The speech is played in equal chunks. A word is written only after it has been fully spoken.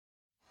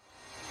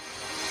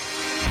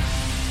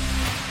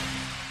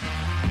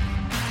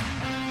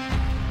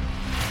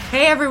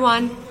Hey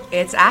everyone,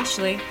 it's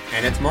Ashley.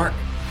 And it's Mark.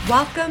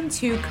 Welcome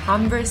to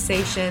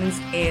Conversations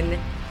in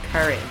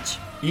Courage.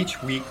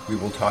 Each week we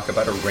will talk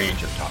about a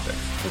range of topics,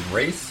 from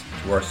race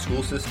to our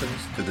school systems,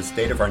 to the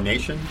state of our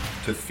nation,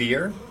 to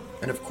fear,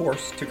 and of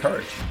course, to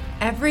courage.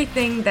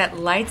 Everything that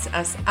lights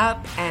us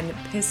up and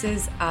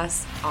pisses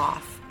us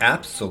off.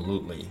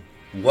 Absolutely.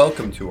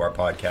 Welcome to our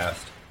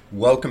podcast.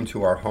 Welcome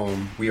to our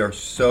home. We are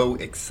so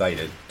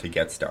excited to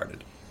get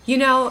started. You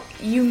know,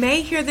 you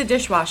may hear the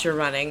dishwasher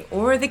running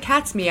or the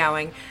cats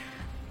meowing,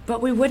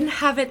 but we wouldn't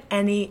have it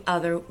any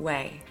other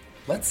way.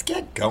 Let's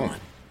get going.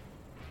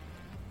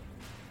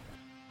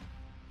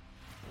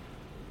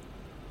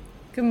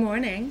 Good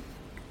morning.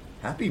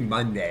 Happy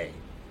Monday.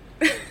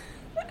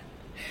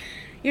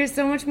 You're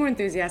so much more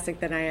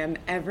enthusiastic than I am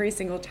every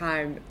single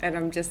time, and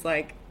I'm just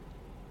like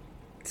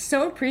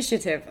so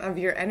appreciative of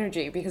your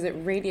energy because it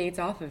radiates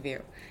off of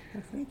you.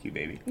 Well, thank you,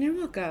 baby. You're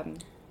welcome.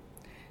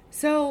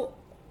 So,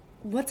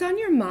 what's on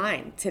your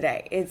mind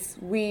today?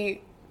 We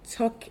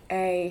took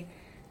a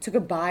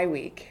bye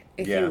week,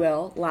 if you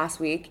will, last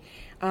week.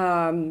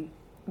 The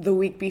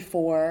week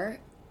before,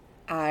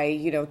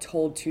 I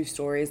told two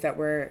stories that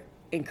were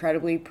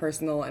incredibly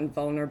personal and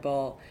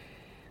vulnerable.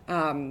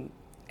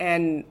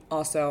 And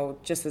also,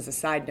 just as a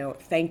side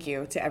note, thank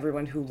you to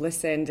everyone who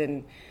listened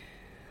and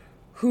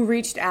who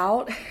reached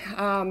out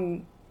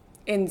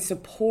in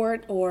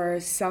support,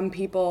 or some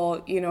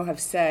people, have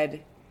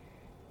said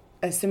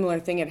a similar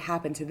thing had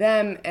happened to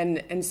them.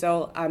 And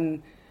so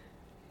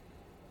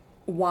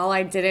while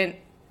I didn't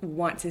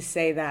want to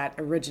say that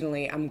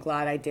originally, I'm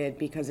glad I did,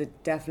 because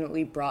it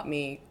definitely brought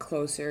me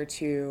closer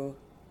to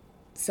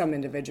some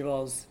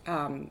individuals.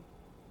 And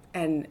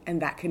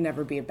that could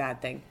never be a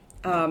bad thing.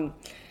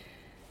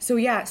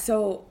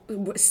 So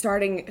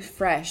starting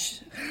fresh,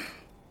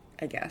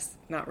 I guess,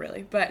 not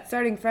really, but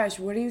starting fresh,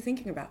 what are you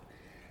thinking about?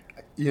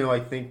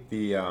 I think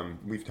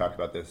we've talked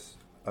about this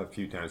a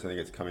few times. I think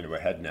it's coming to a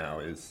head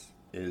now is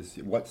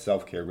what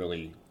self-care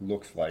really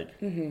looks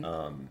like. Mm-hmm.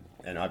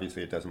 And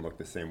obviously it doesn't look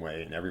the same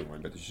way in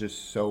everyone, but there's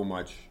just so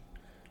much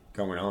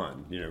going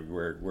on.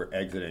 We're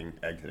exiting.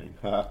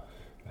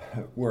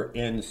 We're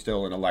in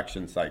still an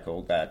election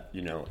cycle that,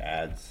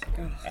 adds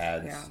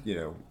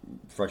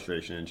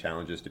frustration and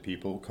challenges to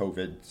people.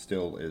 COVID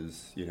still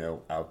is,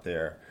 out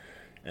there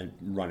and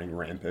running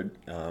rampant.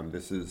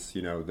 This is,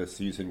 the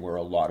season where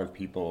a lot of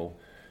people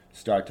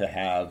start to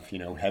have,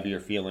 heavier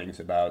feelings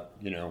about,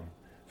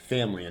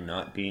 family and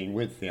not being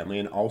with family.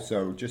 And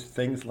also just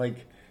things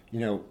like,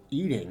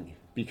 eating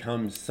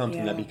becomes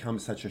something that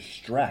becomes such a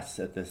stress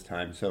at this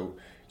time. So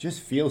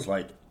just feels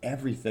like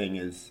everything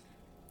is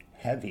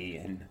heavy.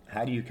 And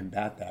how do you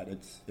combat that?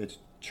 It's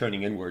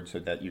churning inward so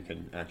that you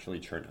can actually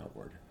churn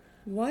outward.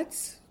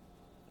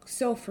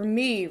 So for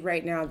me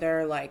right now, there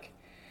are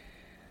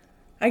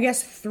I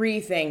guess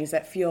 3 things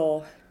that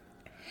feel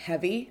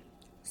heavy,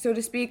 so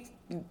to speak,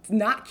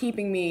 not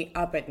keeping me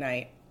up at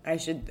night. I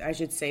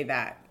should say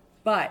that.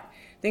 But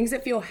things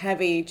that feel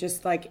heavy,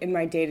 just like in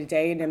my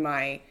day-to-day and in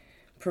my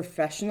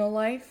professional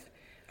life,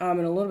 and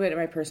a little bit in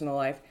my personal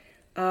life,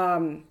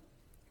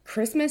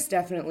 Christmas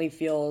definitely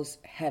feels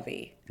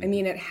heavy. I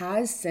mean, it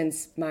has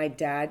since my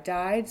dad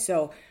died.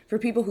 So for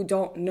people who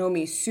don't know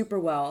me super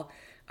well,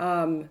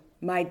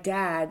 my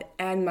dad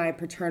and my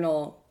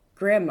paternal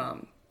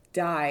grandmom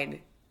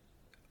died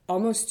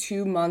almost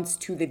 2 months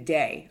to the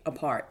day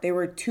apart. They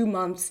were 2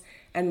 months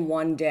and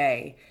 1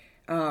 day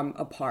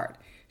apart.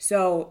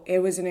 So it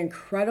was an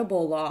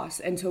incredible loss.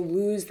 And to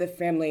lose the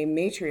family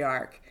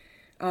matriarch,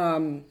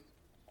 for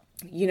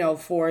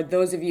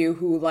those of you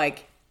who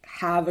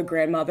have a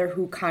grandmother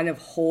who kind of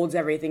holds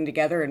everything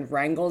together and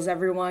wrangles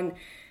everyone,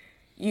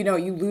 you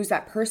lose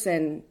that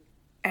person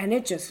and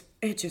it just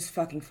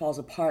fucking falls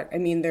apart. I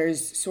mean,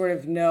 there's sort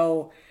of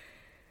no...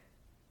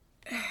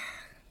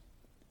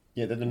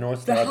 Yeah, the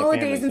North Star, the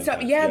holidays and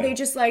stuff. Yeah, they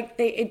just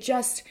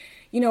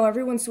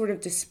everyone sort of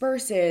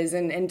disperses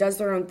and does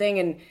their own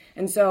thing.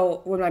 And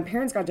so when my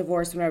parents got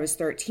divorced when I was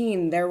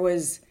 13, that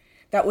was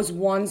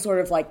one sort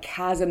of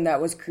chasm that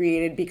was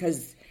created,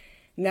 because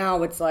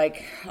now it's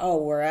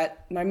we're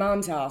at my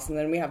mom's house, and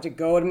then we have to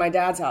go to my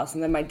dad's house,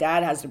 and then my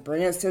dad has to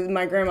bring us to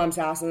my grandmom's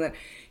house, and then,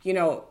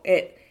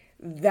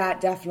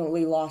 that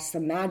definitely lost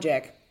some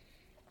magic.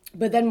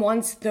 But then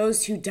once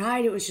those two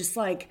died, it was just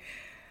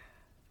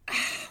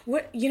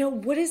what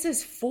is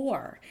this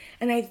for?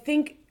 And I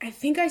think I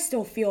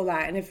still feel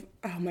that. And if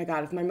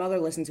my mother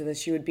listened to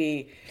this,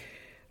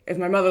 if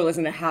my mother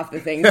listened to half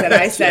the things that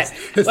I said,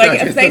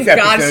 thank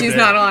God she's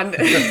not on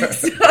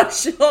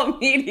social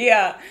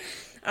media,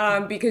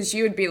 because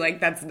she would be like,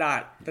 that's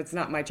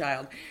not my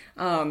child.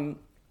 My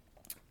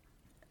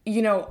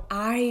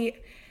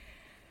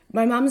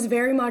mom's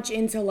very much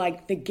into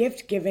the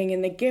gift giving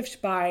and the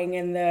gift buying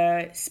and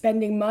the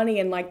spending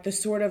money and the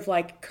sort of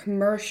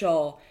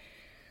commercial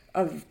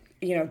of,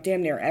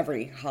 damn near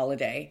every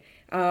holiday.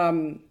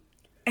 And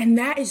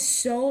that is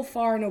so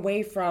far and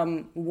away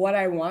from what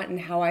I want and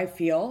how I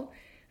feel,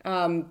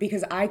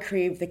 because I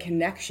crave the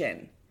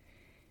connection.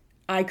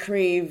 I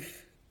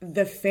crave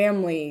the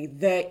family,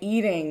 the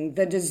eating,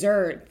 the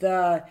dessert,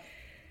 the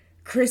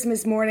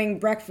Christmas morning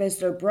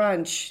breakfast or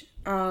brunch,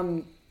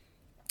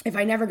 if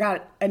I never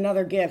got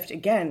another gift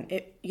again,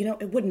 it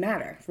wouldn't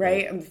matter,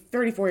 right? I'm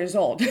 34 years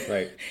old.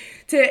 Right.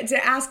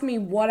 to ask me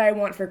what I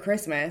want for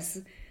Christmas,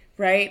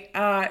 right?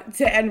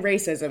 To end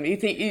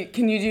racism.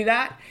 Can you do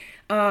that?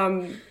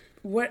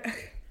 What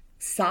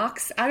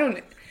socks? I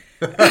don't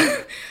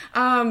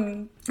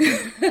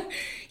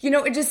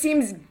it just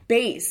seems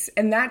base,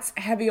 and that's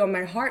heavy on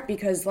my heart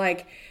because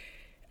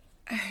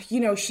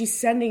she's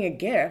sending a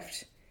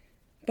gift,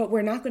 but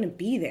we're not going to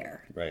be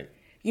there. Right.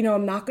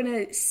 I'm not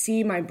going to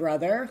see my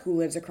brother who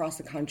lives across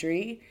the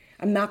country.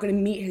 I'm not going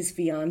to meet his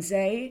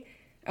fiance.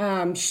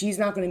 She's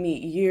not going to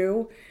meet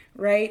you,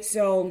 right?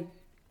 So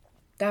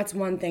that's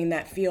one thing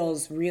that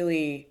feels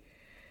really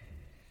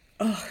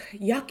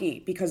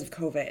yucky because of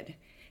COVID.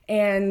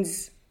 And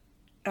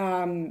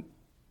the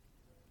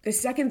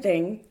second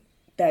thing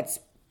that's,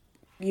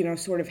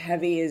 sort of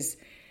heavy is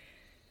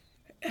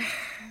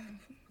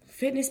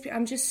fitness.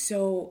 I'm just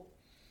so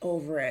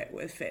over it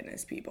with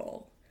fitness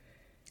people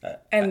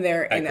and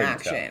their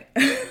inaction.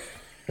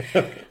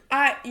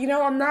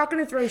 I'm not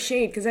going to throw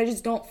shade because I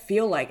just don't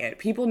feel like it.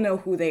 People know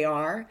who they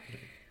are.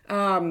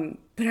 But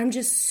I'm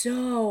just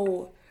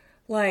so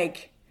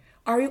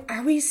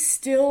are we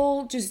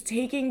still just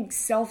taking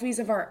selfies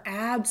of our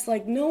abs?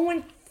 No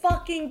one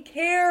fucking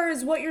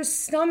cares what your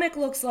stomach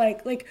looks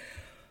like.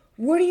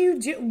 What do you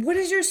do? What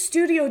is your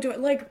studio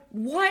doing?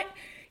 What,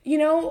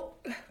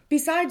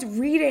 besides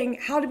reading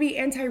how to be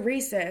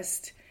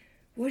anti-racist,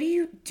 what are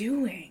you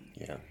doing?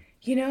 Yeah.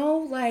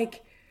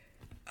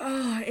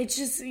 It's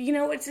just,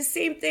 it's the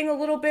same thing a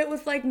little bit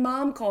with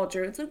mom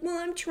culture. It's well,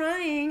 I'm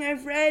trying,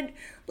 I've read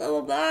blah,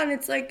 blah, blah. And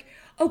it's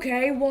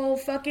okay, well,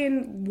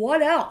 fucking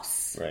what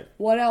else? Right.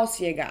 What else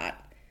you got?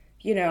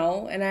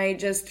 And I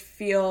just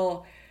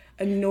feel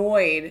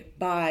annoyed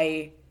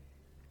by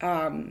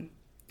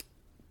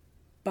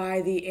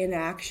the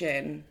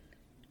inaction.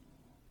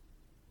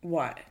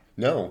 What?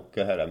 No,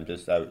 go ahead. I'm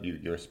just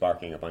you're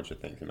sparking a bunch of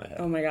things in my head.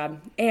 Oh my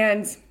God.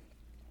 And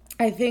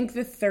I think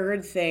the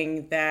third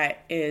thing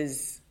that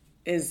is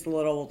a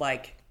little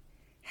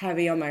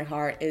heavy on my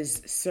heart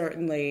is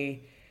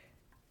certainly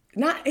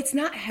it's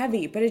not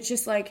heavy, but it's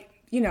just I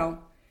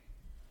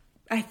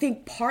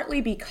think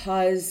partly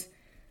because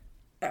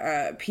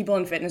people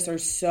in fitness are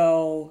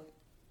so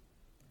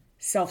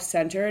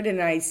self-centered, and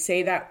I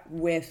say that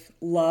with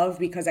love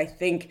because I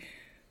think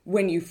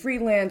when you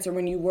freelance or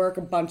when you work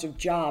a bunch of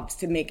jobs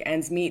to make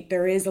ends meet,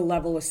 there is a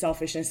level of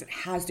selfishness that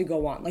has to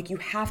go on. You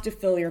have to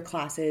fill your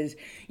classes,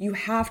 you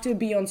have to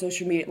be on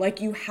social media,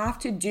 you have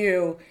to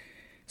do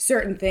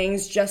certain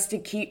things just to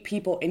keep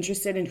people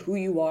interested in who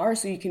you are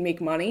so you can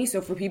make money. So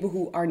for people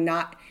who are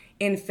not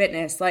in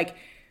fitness,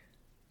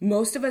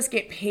 most of us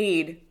get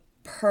paid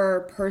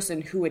per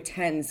person who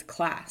attends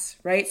class,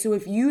 right? So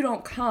if you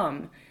don't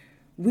come,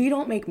 we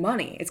don't make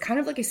money. It's kind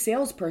of like a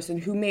salesperson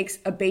who makes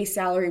a base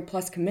salary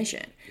plus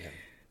commission. Yeah.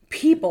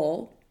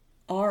 People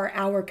are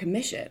our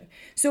commission.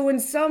 So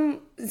in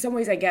some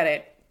ways I get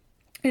it.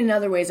 In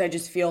other ways, I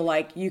just feel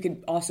like you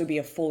could also be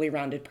a fully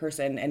rounded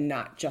person and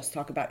not just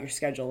talk about your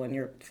schedule and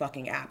your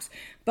fucking apps.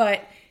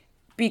 But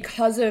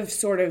because of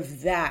sort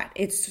of that,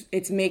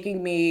 it's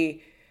making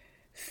me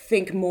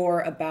think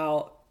more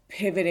about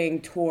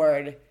pivoting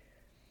toward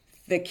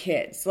the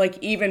kids,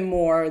 even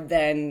more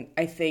than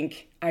I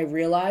think I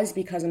realized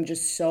because I'm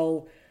just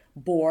so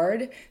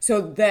bored. So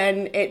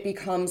then it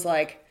becomes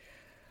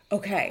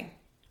okay,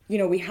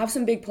 we have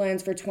some big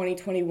plans for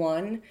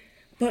 2021,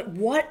 but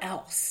what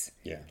else?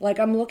 Yeah.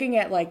 I'm looking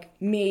at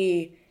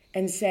me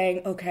and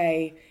saying,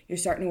 okay, you're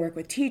starting to work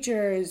with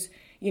teachers,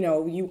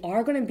 you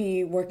are going to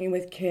be working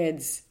with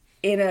kids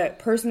in a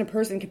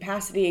person-to-person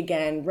capacity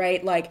again,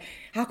 right?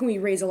 How can we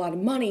raise a lot of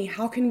money?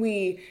 How can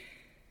we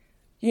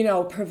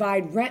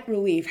provide rent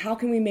relief? How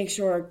can we make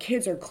sure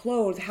kids are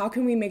clothed? How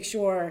can we make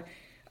sure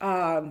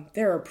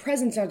there are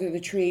presents under the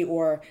tree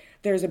or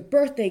there's a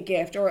birthday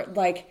gift or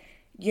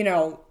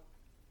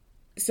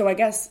so I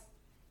guess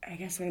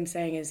what I'm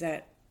saying is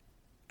that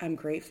I'm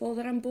grateful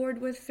that I'm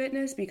bored with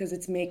fitness because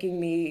it's making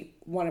me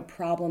want to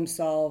problem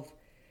solve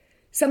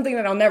something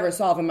that I'll never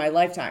solve in my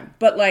lifetime.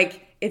 But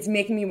it's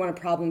making me want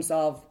to problem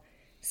solve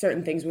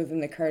certain things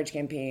within the Courage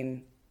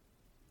campaign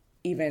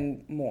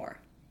even more.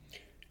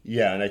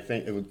 Yeah, and I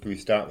think we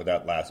start with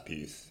that last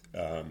piece.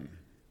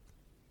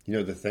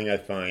 The thing I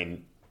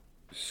find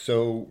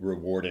so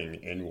rewarding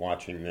in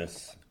watching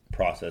this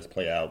process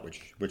play out,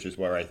 which is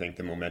where I think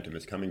the momentum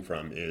is coming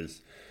from,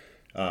 is,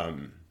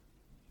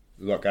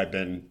 look, I've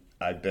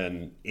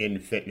been in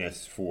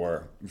fitness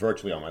for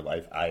virtually all my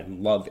life. I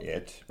love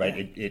it,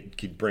 right? Yeah.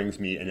 It brings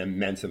me an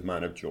immense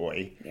amount of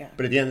joy. Yeah.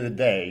 But at the end of the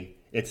day,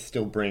 it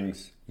still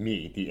brings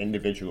me, the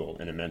individual,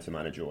 an immense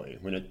amount of joy.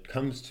 When it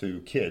comes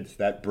to kids,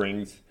 that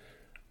brings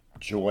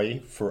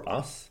joy for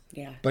us.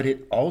 Yeah. But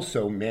it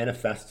also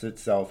manifests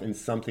itself in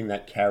something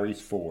that carries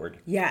forward.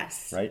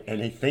 Yes. Right?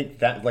 And I think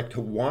that,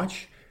 to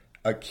watch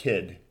a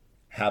kid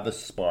have a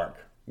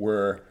spark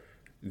where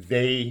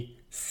they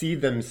see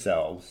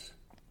themselves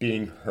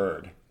being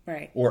heard.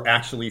 Right. Or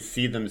actually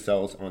see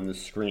themselves on the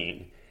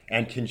screen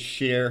and can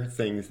share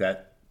things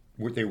that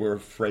they were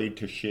afraid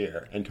to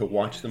share, and to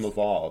watch them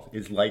evolve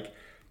is like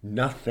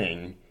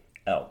nothing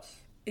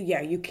else.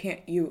 Yeah,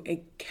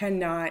 it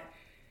cannot,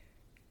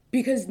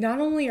 because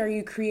not only are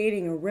you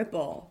creating a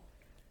ripple,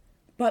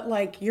 but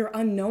like you're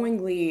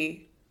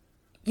unknowingly,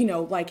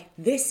 like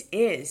this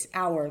is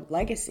our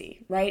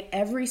legacy, right?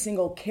 Every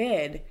single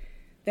kid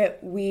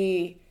that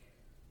we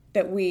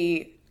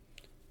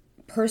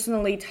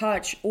personally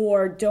touch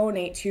or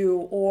donate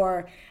to,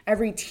 or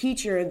every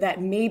teacher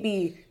that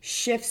maybe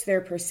shifts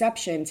their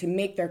perception to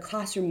make their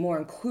classroom more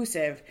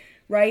inclusive,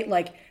 right?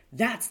 Like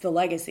that's the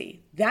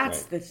legacy.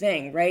 That's the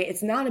thing, right?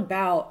 It's not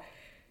about,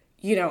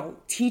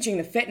 teaching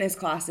the fitness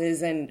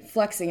classes and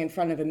flexing in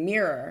front of a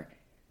mirror.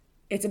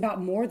 It's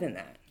about more than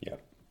that.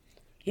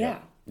 Yeah.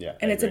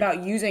 And it's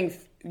about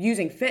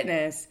using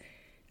fitness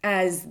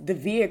as the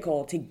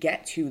vehicle to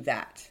get to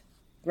that,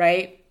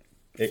 right?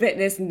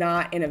 Fitness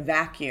not in a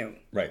vacuum.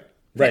 Right.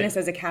 Fitness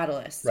as a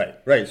catalyst.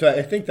 Right. So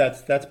I think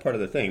that's part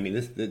of the thing. I mean,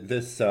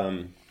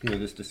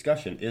 this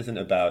discussion isn't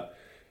about,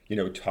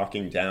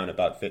 talking down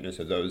about fitness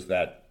or those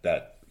that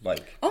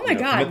like. Oh my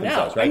God,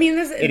 no! Right? I mean,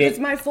 it's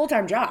my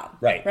full-time job.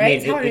 Right. I mean,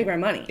 it's how I make my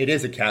money. It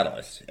is a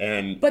catalyst,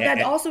 but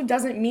that also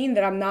doesn't mean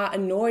that I'm not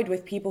annoyed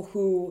with people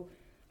who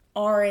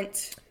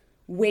aren't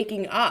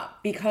waking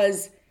up,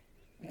 because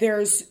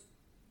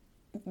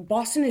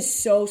Boston is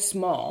so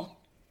small.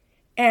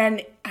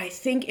 And I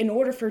think in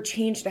order for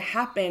change to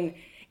happen,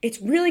 it's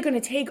really going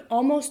to take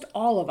almost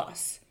all of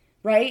us,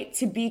 right,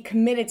 to be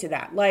committed to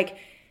that. Like,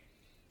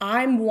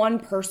 I'm one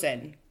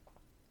person.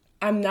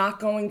 I'm not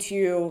going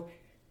to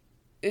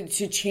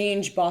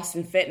change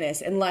Boston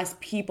Fitness unless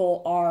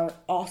people are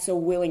also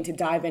willing to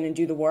dive in and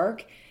do the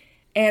work.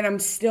 And I'm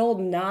still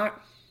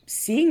not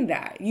seeing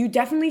that. You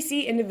definitely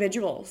see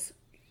individuals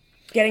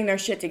getting their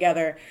shit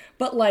together,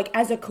 but like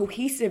as a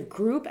cohesive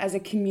group, as a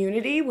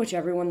community, which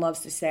everyone loves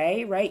to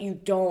say, right? You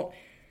don't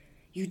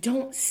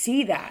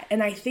see that.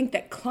 And I think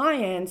that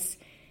clients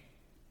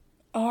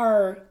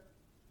are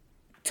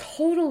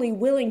totally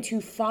willing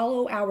to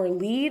follow our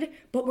lead,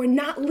 but we're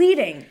not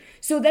leading.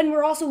 So then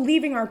we're also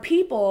leaving our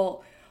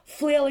people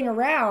flailing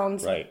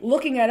around,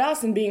 looking at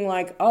us and being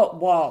like, oh,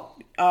 well,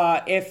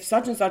 if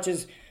such and such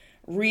is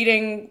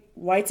reading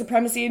White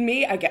Supremacy in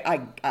Me,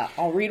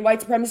 I'll read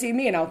White Supremacy in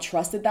Me and I'll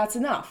trust that that's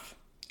enough,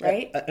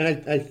 right?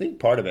 And I think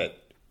part of it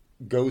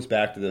goes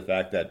back to the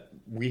fact that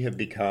we have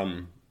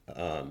become,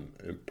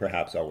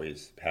 perhaps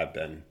always have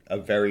been, a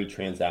very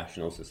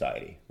transactional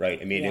society, right?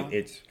 I mean,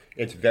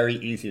 it's very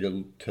easy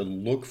to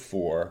look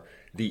for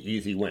the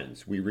easy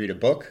wins. We read a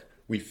book,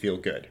 we feel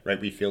good, right?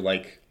 We feel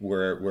like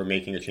we're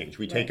making a change.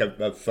 We take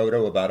a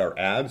photo about our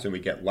abs and we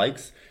get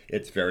likes.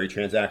 It's very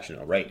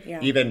transactional, right? Yeah.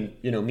 Even,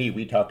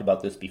 we talked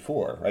about this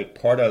before, right?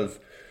 Part of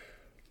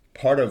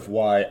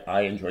why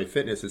I enjoy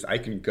fitness is I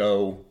can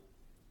go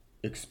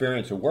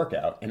experience a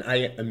workout and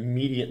I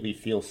immediately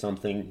feel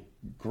something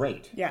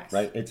great. Yes.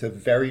 Right? It's a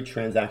very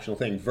transactional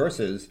thing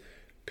versus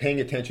paying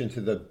attention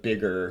to the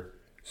bigger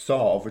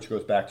solve, which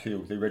goes back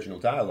to the original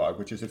dialogue,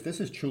 which is if this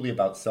is truly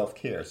about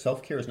self-care is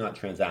not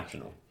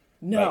transactional.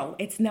 No, right?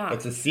 It's not.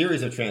 It's a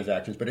series of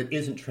transactions, but it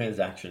isn't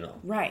transactional.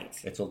 Right.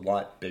 It's a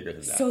lot bigger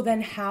than that. So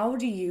then how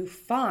do you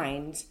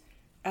find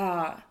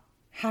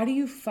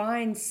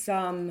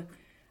some,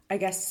 I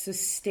guess,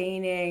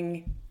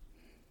 sustaining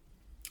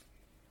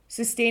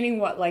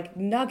what, like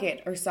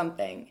nugget or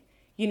something,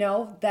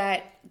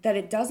 that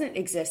it doesn't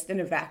exist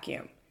in a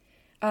vacuum.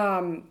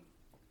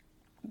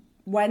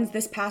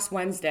 This past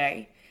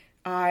Wednesday,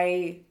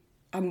 I'm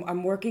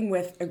working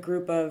with a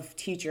group of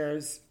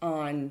teachers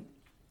on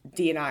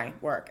D&I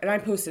work. And I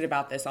posted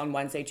about this on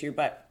Wednesday too,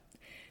 but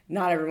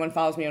not everyone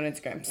follows me on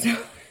Instagram. So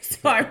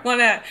I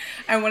want to.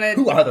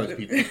 Who are those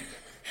people?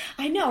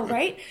 I know,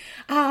 right?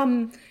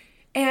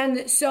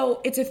 And so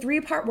it's a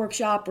 3-part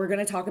workshop. We're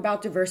going to talk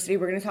about diversity.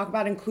 We're going to talk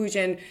about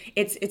inclusion.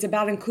 It's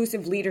about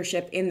inclusive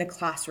leadership in the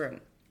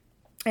classroom.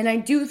 And I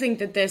do think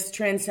that this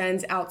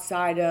transcends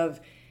outside of,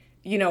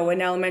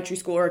 an elementary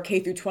school or a K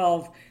through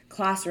 12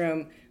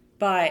 classroom,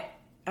 but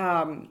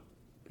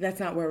that's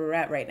not where we're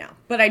at right now.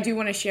 But I do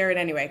want to share it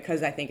anyway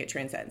because I think it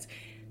transcends.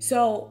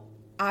 So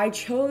I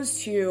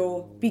chose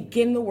to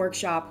begin the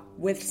workshop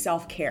with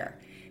self-care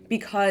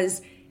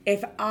because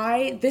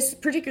this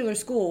particular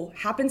school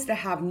happens to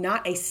have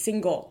not a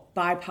single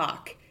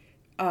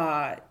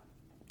BIPOC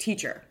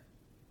teacher,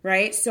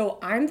 right? So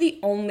I'm the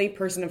only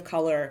person of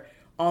color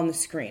on the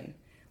screen,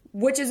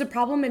 which is a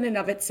problem in and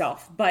of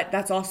itself, but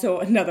that's also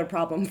another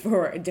problem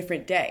for a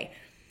different day.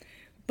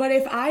 But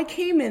if I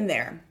came in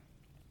there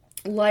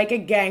like a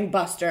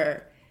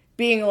gangbuster,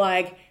 being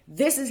like,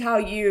 this is how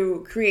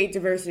you create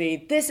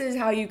diversity, this is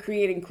how you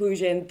create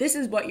inclusion, this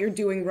is what you're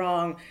doing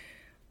wrong,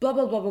 blah,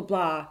 blah, blah, blah,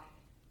 blah,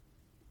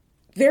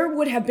 there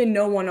would have been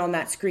no one on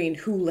that screen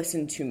who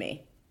listened to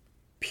me,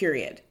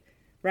 period,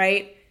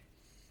 right?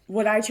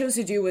 What I chose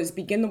to do was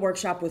begin the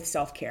workshop with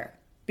self-care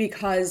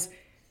because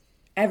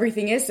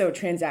everything is so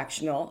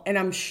transactional. And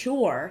I'm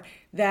sure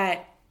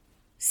that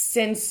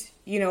since,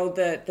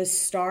 the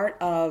start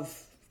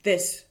of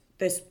this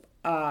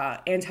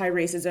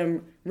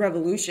anti-racism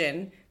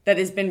revolution that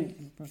has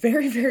been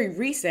very, very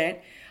recent,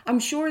 I'm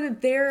sure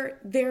that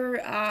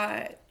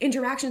their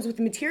interactions with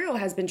the material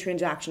has been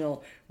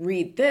transactional.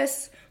 Read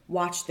this,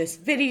 watch this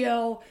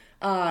video,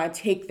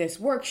 take this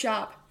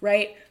workshop,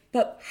 right?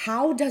 But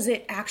how does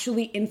it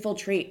actually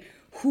infiltrate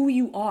who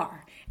you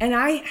are? And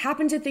I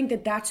happen to think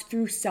that that's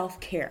through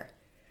self-care.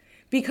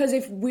 Because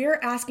if we're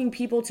asking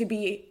people to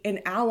be an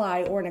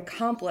ally or an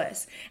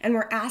accomplice, and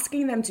we're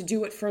asking them to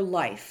do it for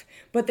life,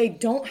 but they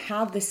don't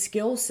have the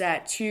skill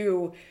set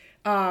to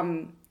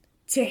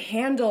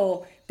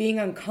handle being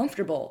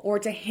uncomfortable, or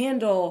to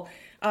handle,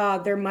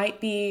 there might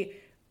be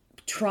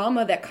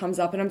trauma that comes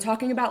up. And I'm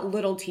talking about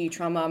little t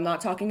trauma. I'm not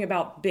talking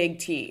about big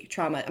T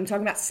trauma. I'm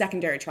talking about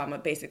secondary trauma,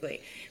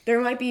 basically. There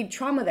might be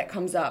trauma that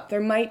comes up.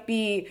 There might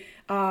be,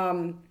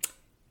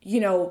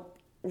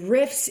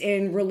 rifts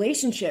in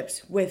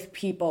relationships with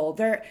people.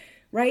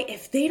 Right?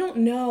 If they don't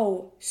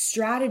know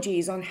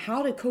strategies on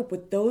how to cope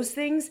with those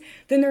things,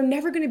 then they're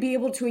never going to be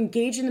able to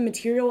engage in the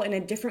material in a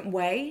different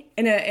way,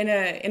 in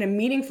a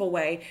meaningful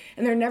way,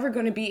 and they're never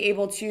going to be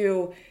able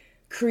to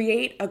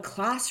create a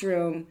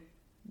classroom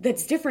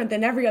that's different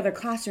than every other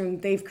classroom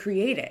they've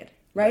created,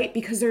 right?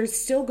 Because they're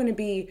still going to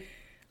be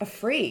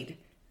afraid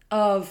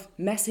of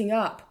messing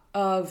up,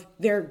 of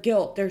their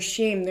guilt, their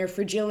shame, their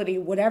fragility,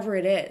 whatever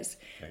it is,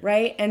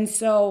 right? And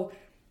so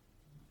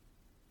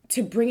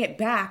to bring it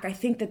back, I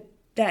think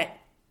that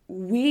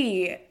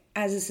we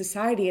as a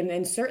society,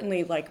 and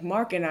certainly like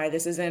Mark and I,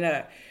 this isn't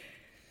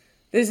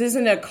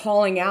a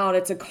calling out,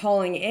 it's a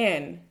calling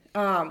in,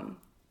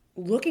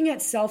 looking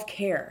at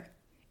self-care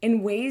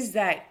in ways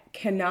that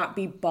cannot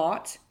be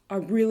bought are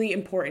really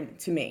important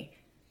to me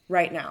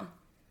right now,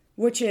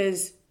 which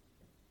is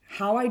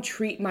how I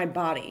treat my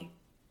body.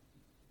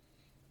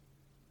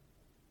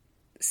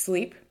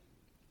 Sleep,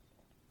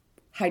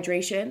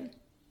 hydration,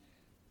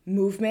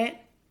 movement,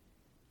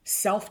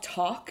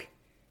 self-talk,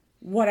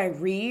 what I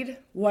read,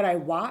 what I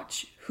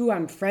watch, who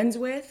I'm friends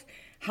with,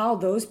 how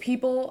those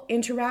people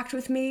interact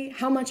with me,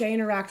 how much I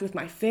interact with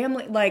my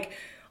family. Like,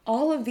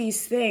 all of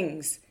these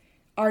things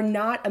are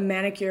not a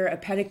manicure, a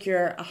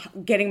pedicure,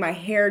 getting my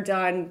hair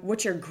done,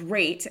 which are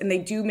great, and they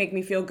do make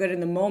me feel good in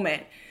the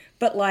moment.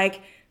 But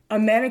like, a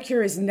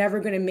manicure is never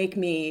going to make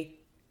me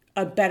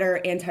a better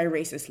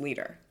anti-racist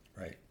leader.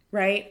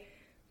 Right?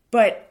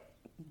 But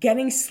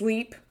getting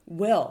sleep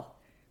will,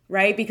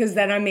 right? Because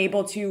then I'm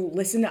able to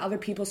listen to other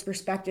people's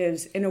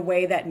perspectives in a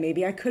way that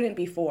maybe I couldn't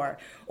before,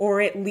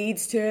 or it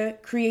leads to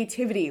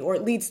creativity, or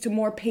it leads to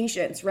more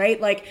patience,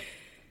 right? Like,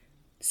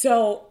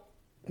 so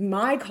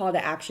my call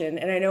to action,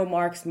 and I know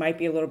Mark's might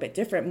be a little bit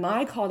different,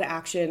 my call to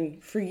action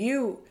for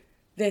you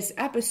this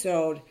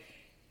episode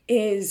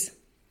is,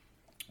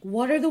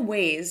 what are the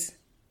ways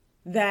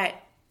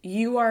that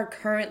you are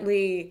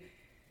currently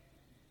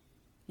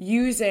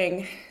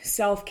using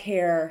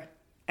self-care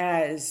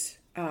as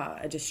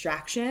a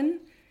distraction,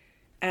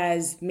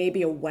 as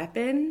maybe a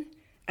weapon,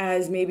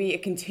 as maybe a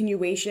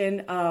continuation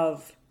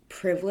of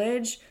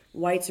privilege,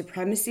 white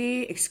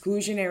supremacy,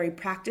 exclusionary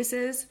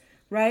practices,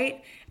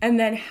 right? And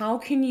then how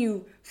can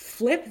you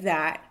flip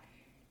that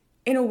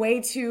in a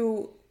way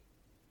to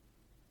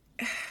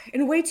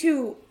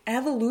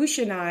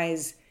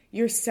evolutionize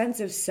your sense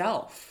of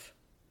self?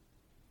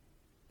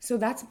 So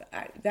that's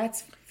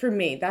for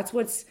me. That's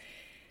what's,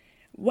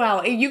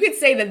 wow, you could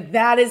say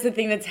that is the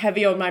thing that's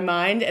heavy on my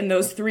mind, and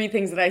those three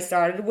things that I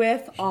started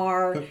with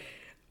are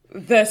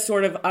the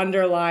sort of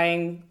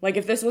underlying, like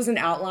if this was an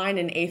outline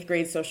in 8th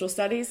grade social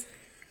studies,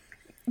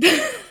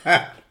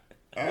 there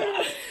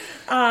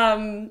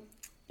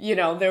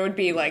would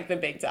be like the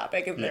big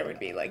topic, and there would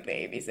be like the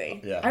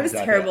ABC. Yeah, I was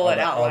terrible at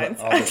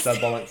outlines. All the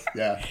sub-bullets.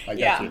 Yeah, I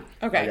got you.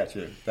 Okay. I got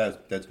you.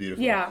 That's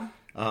beautiful. Yeah.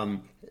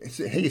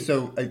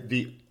 So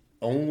the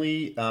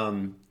only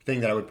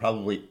thing that I would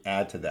probably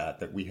add to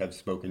that we have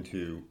spoken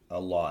to a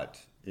lot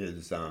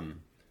is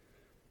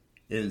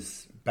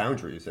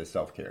boundaries as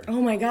self-care.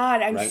 Oh my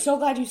God, I'm so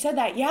glad you said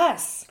that.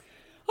 Yes.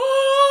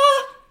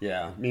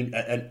 Yeah, I mean,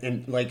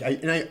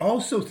 and I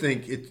also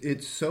think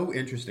it's so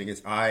interesting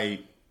as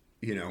I,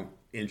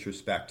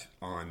 introspect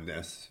on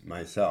this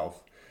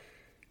myself.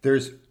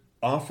 There's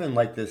often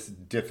like this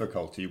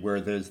difficulty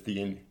where there's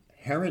the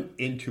inherent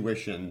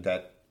intuition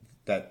that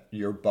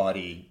your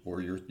body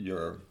or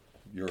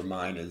your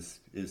mind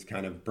is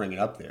kind of bringing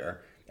up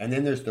there, and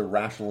then there's the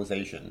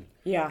rationalization.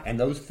 Yeah, and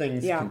those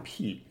things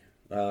compete.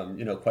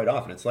 Quite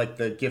often. It's like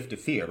the gift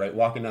of fear, right?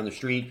 Walking down the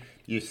street,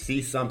 you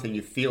see something,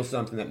 you feel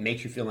something that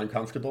makes you feel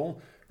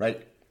uncomfortable,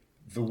 right?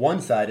 The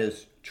one side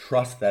is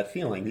trust that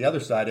feeling. The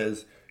other side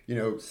is,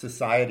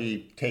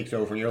 society takes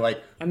over and you're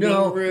like,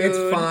 no, it's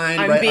fine.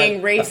 I'm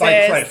being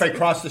racist. If I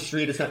cross the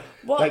street, it's not.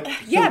 Well,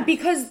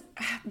 because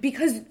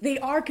they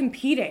are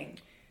competing,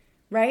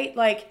 right?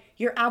 Like,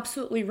 you're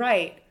absolutely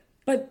right.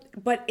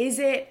 But is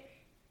it,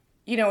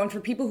 and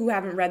for people who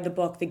haven't read the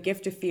book, The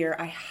Gift of Fear,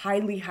 I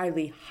highly,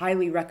 highly,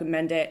 highly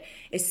recommend it,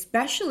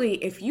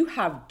 especially if you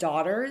have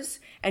daughters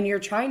and you're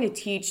trying to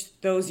teach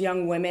those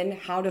young women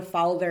how to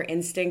follow their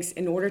instincts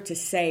in order to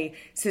stay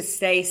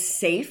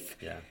safe.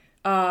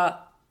 Yeah.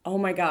 Oh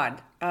my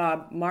God.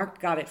 Mark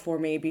got it for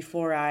me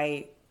before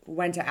I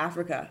went to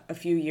Africa a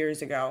few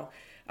years ago.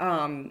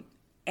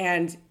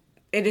 And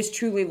it is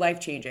truly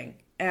life-changing.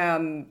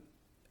 And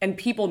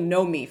people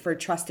know me for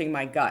trusting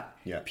my gut.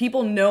 Yeah.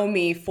 People know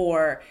me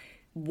for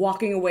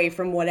walking away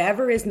from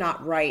whatever is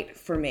not right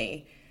for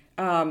me.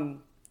 And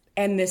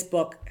this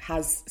book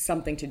has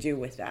something to do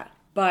with that.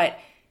 But,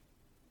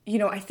 you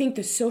know, I think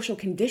the social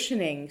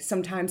conditioning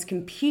sometimes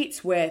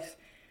competes with,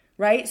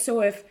 right?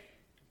 So if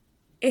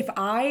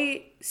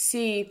I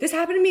see, this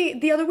happened to me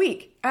the other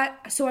week.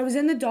 So I was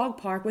in the dog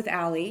park with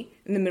Allie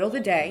in the middle of the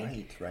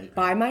day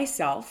by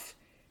myself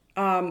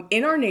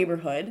in our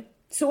neighborhood.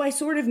 So I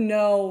sort of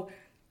know,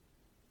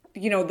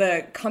 you know,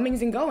 the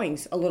comings and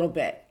goings a little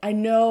bit. I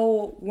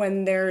know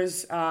when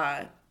there's,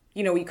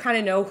 you know, you kind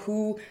of know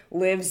who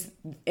lives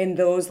in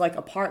those like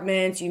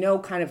apartments, you know,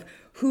 kind of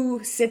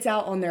who sits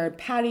out on their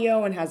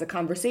patio and has a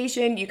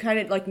conversation. You kind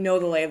of like know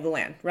the lay of the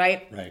land,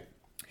 right? Right.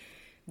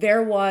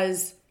 There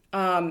was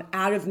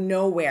out of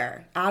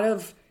nowhere, out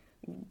of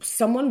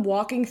someone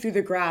walking through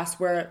the grass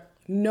where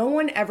no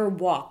one ever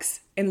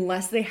walks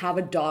unless they have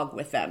a dog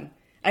with them.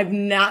 I've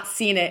not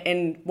seen it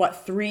in,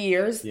 3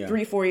 years,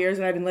 3-4 years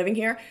that I've been living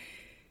here.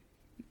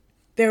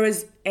 There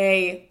was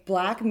a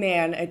black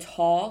man, a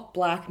tall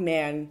black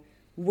man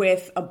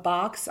with a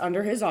box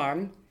under his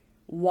arm,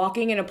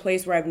 walking in a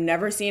place where I've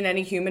never seen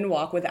any human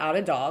walk without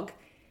a dog.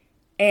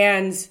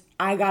 And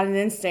I got an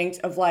instinct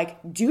of like,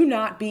 do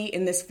not be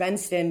in this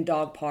fenced-in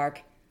dog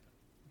park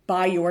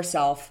by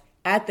yourself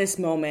at this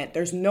moment.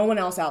 There's no one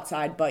else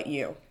outside but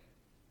you.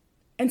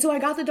 And so I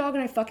got the dog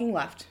and I fucking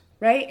left,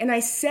 right? And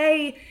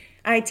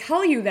I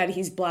tell you that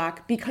he's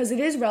black because it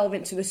is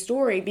relevant to the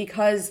story,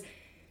 because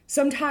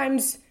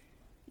sometimes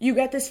you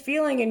get this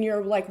feeling and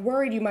you're like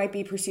worried you might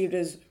be perceived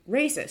as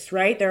racist,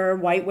 right? There are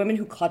white women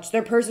who clutch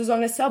their purses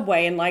on a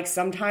subway and like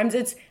sometimes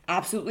it's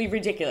absolutely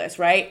ridiculous,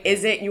 right?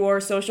 Is it your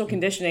social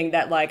conditioning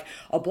that like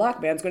a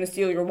black man's going to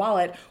steal your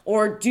wallet?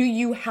 Or do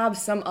you have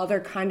some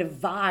other kind of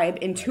vibe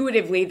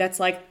intuitively that's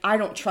like, I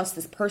don't trust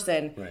this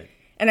person? Right.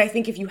 And I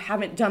think if you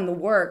haven't done the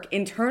work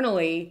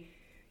internally,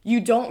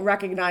 you don't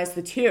recognize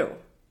the two.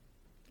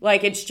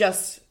 Like it's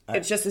just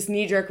this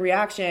knee-jerk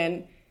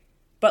reaction,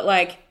 but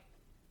like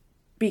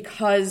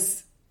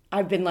because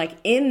I've been like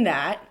in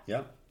that,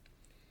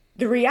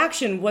 the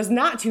reaction was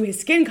not to his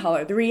skin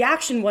color. The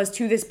reaction was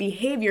to this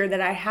behavior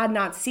that I had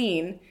not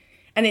seen,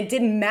 and it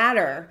didn't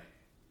matter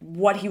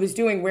what he was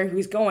doing, where he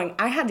was going.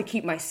 I had to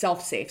keep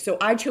myself safe. So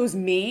I chose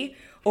me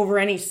over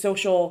any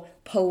social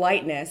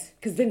politeness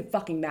because it didn't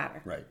fucking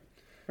matter.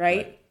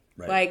 Right?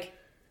 Like,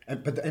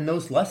 and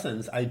those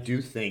lessons, I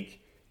do think,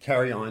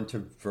 carry on to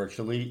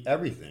virtually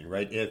everything,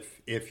 right?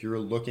 If you're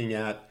looking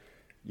at,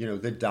 you know,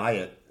 the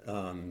diet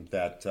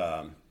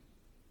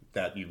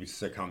that you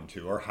succumb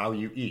to, or how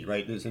you eat,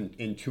 right? There's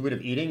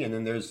intuitive eating, and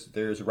then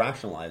there's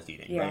rationalized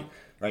eating,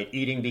 right?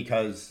 Eating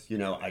because, you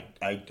know,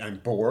 I'm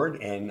bored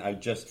and I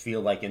just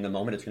feel like in the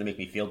moment it's going to make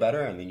me feel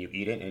better, and then you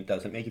eat it and it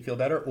doesn't make you feel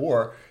better.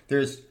 Or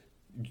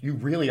you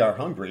really are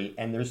hungry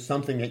and there's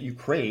something that you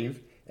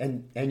crave,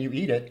 and you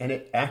eat it, and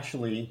it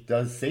actually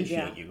does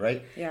satiate you,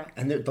 right? Yeah.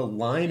 And the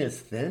line is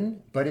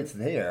thin, but it's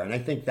there. And I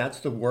think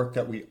that's the work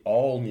that we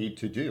all need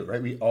to do,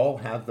 right? We all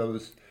have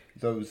those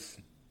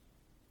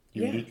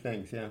unique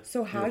things,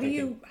 So how do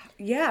you,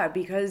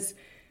 because,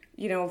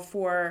 you know,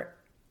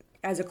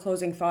 as a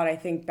closing thought, I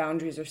think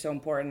boundaries are so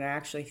important. I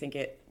actually think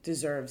it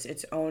deserves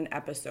its own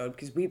episode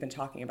because we've been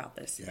talking about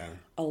this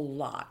a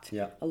lot,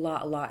 a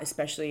lot,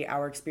 especially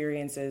our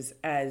experiences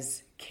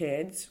as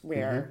kids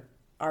where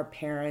our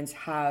parents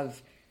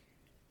have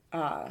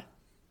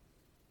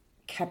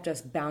kept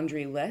us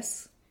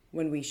boundaryless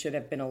when we should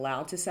have been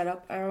allowed to set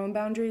up our own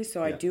boundaries.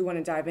 So I do want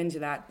to dive into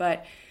that.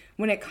 But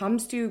when it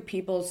comes to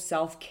people's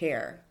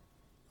self-care,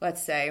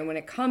 let's say, and when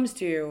it comes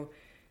to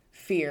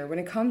fear, when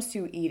it comes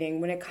to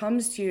eating, when it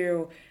comes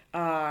to,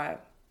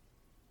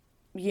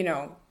 you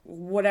know,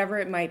 whatever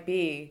it might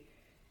be,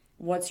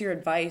 what's your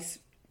advice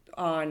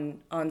on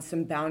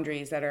some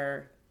boundaries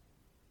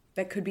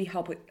that could be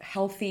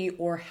healthy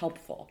or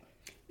helpful?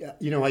 Yeah,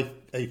 you know, I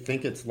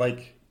think it's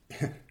like,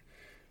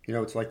 you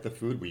know, it's like the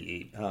food we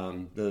eat.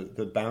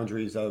 The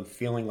boundaries of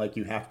feeling like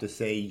you have to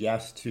say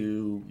yes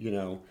to, you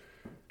know,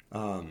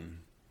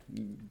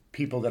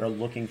 people that are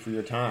looking for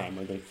your time,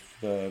 or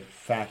the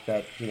fact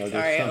that, you know,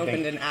 Sorry, there's something... I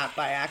opened an app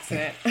by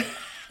accident.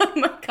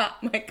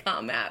 My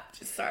Calm app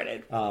just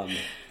started.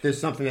 There's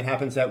something that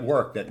happens at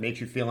work that makes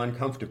you feel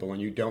uncomfortable,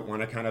 and you don't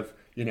want to kind of,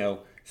 you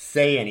know,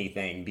 say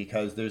anything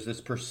because there's this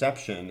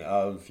perception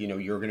of, you know,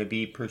 you're going to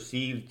be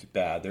perceived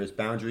bad. There's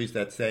boundaries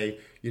that say,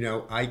 you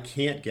know, I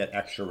can't get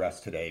extra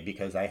rest today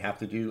because I have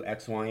to do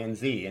X, Y, and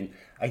Z. And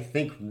I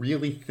think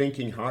really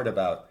thinking hard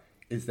about,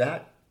 is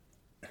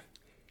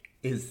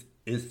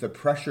the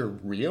pressure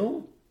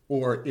real,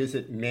 or is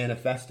it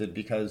manifested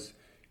because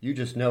you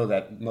just know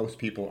that most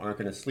people aren't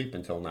going to sleep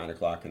until 9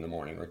 o'clock in the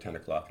morning or 10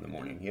 o'clock in the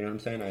morning? You know what I'm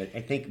saying?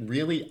 I think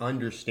really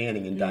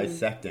understanding and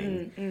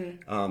dissecting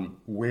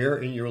where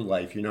in your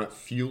life you're not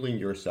fueling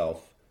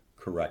yourself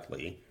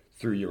correctly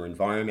through your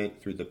environment,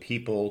 through the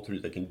people, through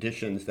the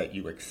conditions that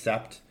you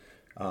accept.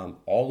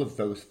 All of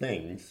those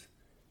things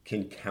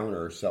can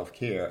counter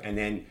self-care. And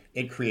then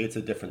it creates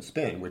a different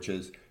spin, which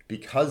is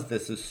because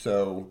this is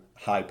so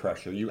high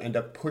pressure, you end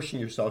up pushing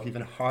yourself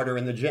even harder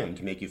in the gym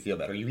to make you feel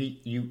better.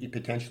 You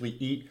potentially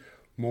eat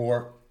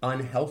more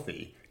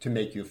unhealthy to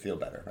make you feel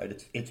better,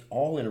 right? It's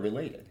all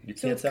interrelated. You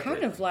can't separate.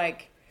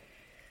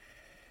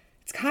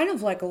 It's kind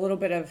of like a little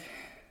bit of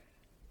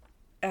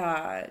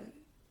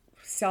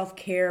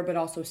self-care, but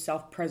also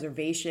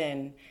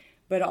self-preservation,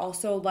 but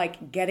also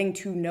like getting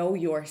to know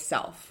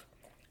yourself,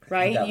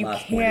 right?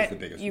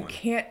 You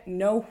can't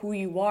know who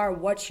you are,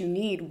 what you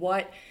need,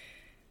 what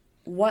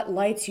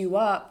lights you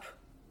up,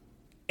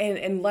 and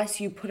unless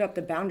you put up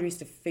the boundaries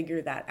to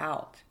figure that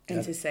out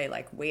and to say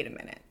like, wait a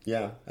minute.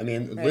 Yeah. I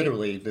mean,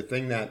 literally the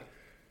thing that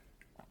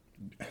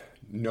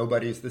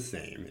nobody's the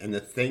same, and the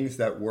things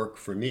that work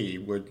for me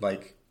would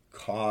like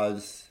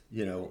cause,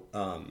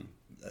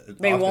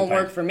 they won't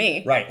work for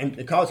me. Right. And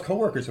it caused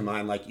coworkers of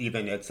mine, like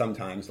even at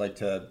sometimes like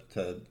to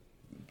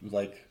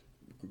like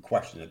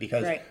question it,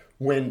 because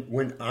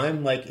when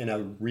I'm like in a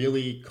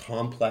really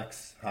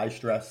complex, high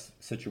stress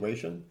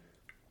situation,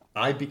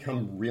 I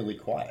become really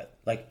quiet.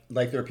 Like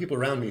there are people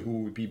around me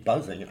who would be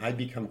buzzing, and I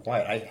become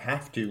quiet. I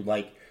have to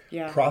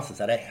process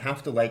that. I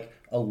have to like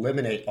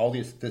eliminate all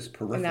this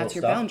peripheral stuff. And that's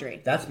your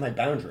boundary. That's my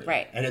boundary.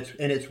 Right. And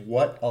it's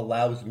what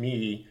allows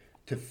me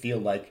to feel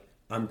like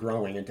I'm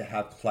growing and to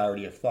have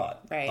clarity of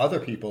thought. Right. Other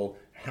people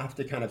have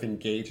to kind of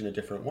engage in a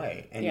different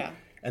way.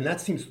 And that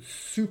seems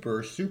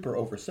super, super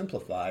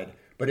oversimplified.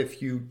 But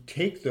if you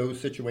take those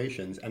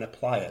situations and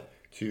apply it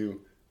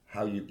to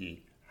how you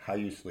eat, how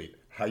you sleep,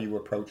 how you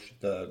approach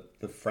the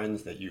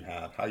friends that you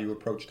have, how you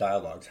approach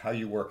dialogues, how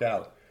you work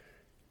out,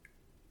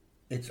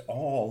 it's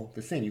all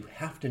the same. You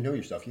have to know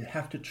yourself. You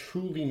have to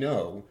truly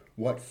know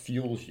what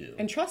fuels you.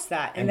 And trust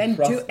that. And then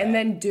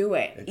do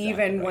it. Exactly,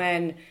 even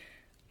when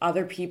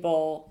other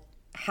people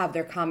have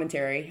their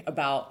commentary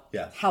about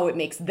how it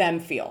makes them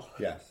feel.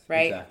 Yes.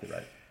 Right? Exactly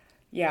right.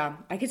 Yeah.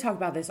 I could talk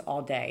about this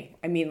all day.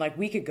 I mean, like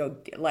we could go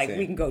Same.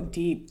 We can go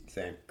deep.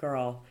 Same.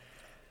 Girl,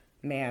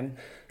 man,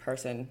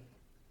 person,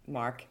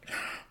 Mark.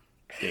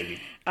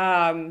 Baby.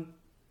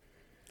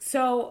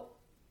 So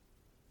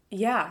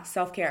yeah,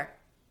 self-care.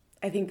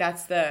 I think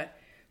that's the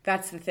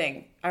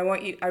thing. I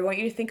want you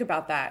to think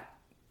about that,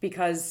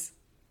 because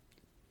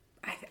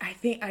I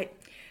think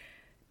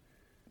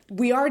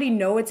we already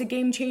know it's a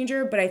game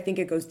changer, but I think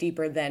it goes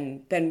deeper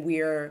than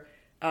the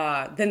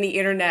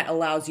internet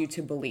allows you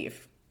to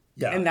believe.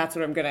 Yeah. And that's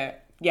what I'm gonna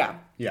Yeah.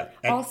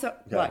 And, also,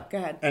 what? Go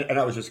ahead. And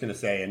I was just going to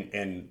say,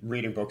 and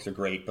reading books are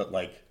great, but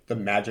like the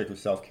magic of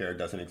self-care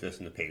doesn't exist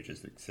in the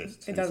pages. It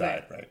exists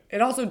inside, right?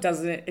 It also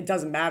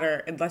doesn't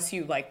matter unless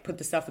you like put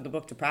the stuff in the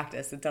book to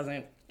practice. It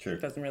doesn't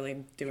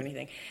really do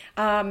anything.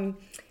 I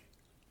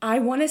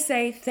want to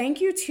say thank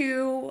you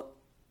to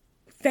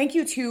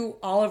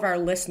all of our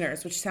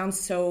listeners, which sounds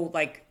so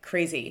like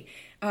crazy.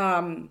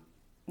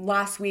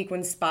 Last week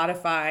when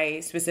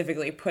Spotify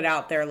specifically put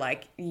out their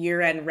like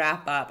year-end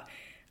wrap-up,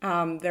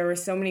 there were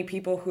so many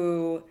people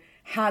who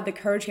had the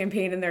Courage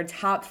Campaign in their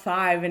top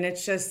 5, and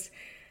it's just,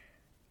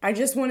 I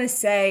just want to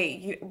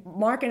say,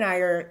 Mark and I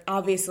are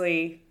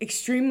obviously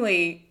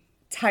extremely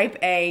type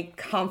A,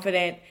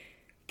 confident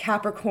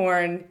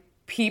Capricorn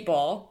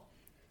people,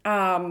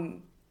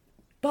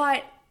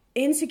 but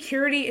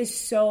insecurity is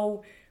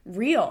so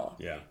real.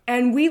 Yeah.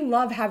 And we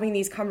love having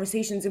these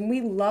conversations, and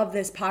we love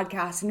this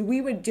podcast, and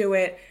we would do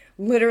it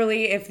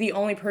literally if the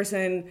only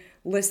person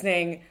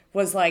listening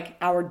was like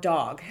our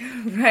dog,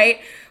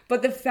 right?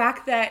 But the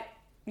fact that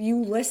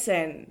you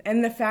listen,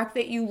 and the fact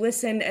that you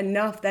listen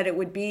enough that it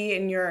would be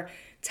in your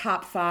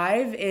top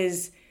 5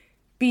 is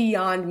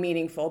beyond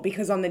meaningful,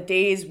 because on the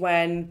days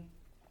when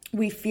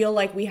we feel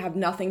like we have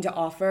nothing to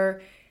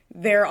offer,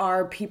 there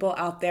are people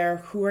out there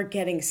who are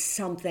getting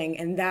something,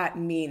 and that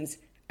means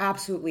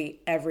absolutely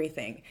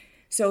everything.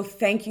 So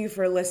thank you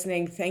for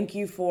listening. Thank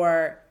you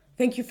for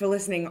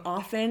listening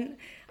often.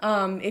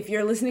 If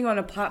you're listening on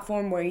a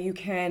platform where you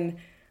can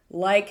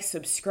like,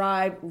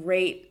 subscribe,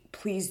 rate,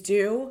 please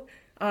do.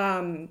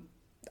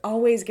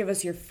 Always give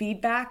us your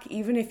feedback,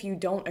 even if you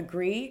don't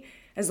agree.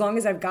 As long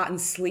as I've gotten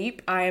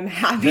sleep, I am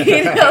happy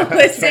to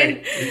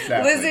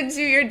listen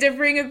to your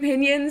differing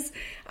opinions.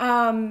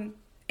 And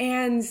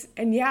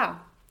yeah,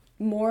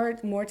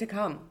 more to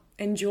come.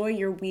 Enjoy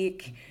your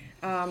week,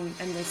 and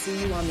we'll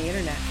see you on the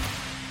internet.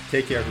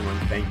 Take care, everyone.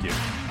 Thank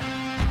you.